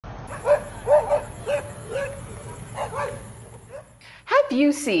Have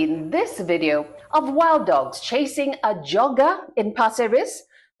you seen this video of wild dogs chasing a jogger in Pasir Ris?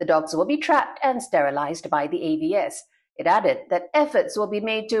 The dogs will be trapped and sterilized by the AVS. It added that efforts will be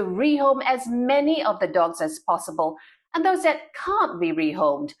made to rehome as many of the dogs as possible, and those that can't be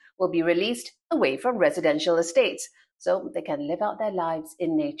rehomed will be released away from residential estates so they can live out their lives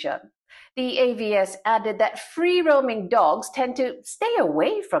in nature. The AVS added that free-roaming dogs tend to stay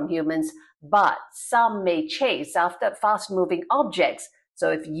away from humans, but some may chase after fast-moving objects. So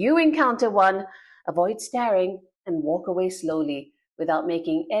if you encounter one, avoid staring and walk away slowly without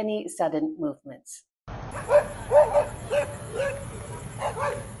making any sudden movements.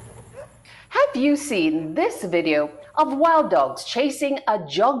 Have you seen this video of wild dogs chasing a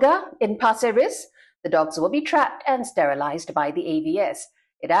jogger in Pasir Ris? The dogs will be trapped and sterilized by the AVS.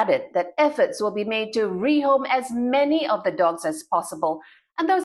 It added that efforts will be made to rehome as many of the dogs as possible, and those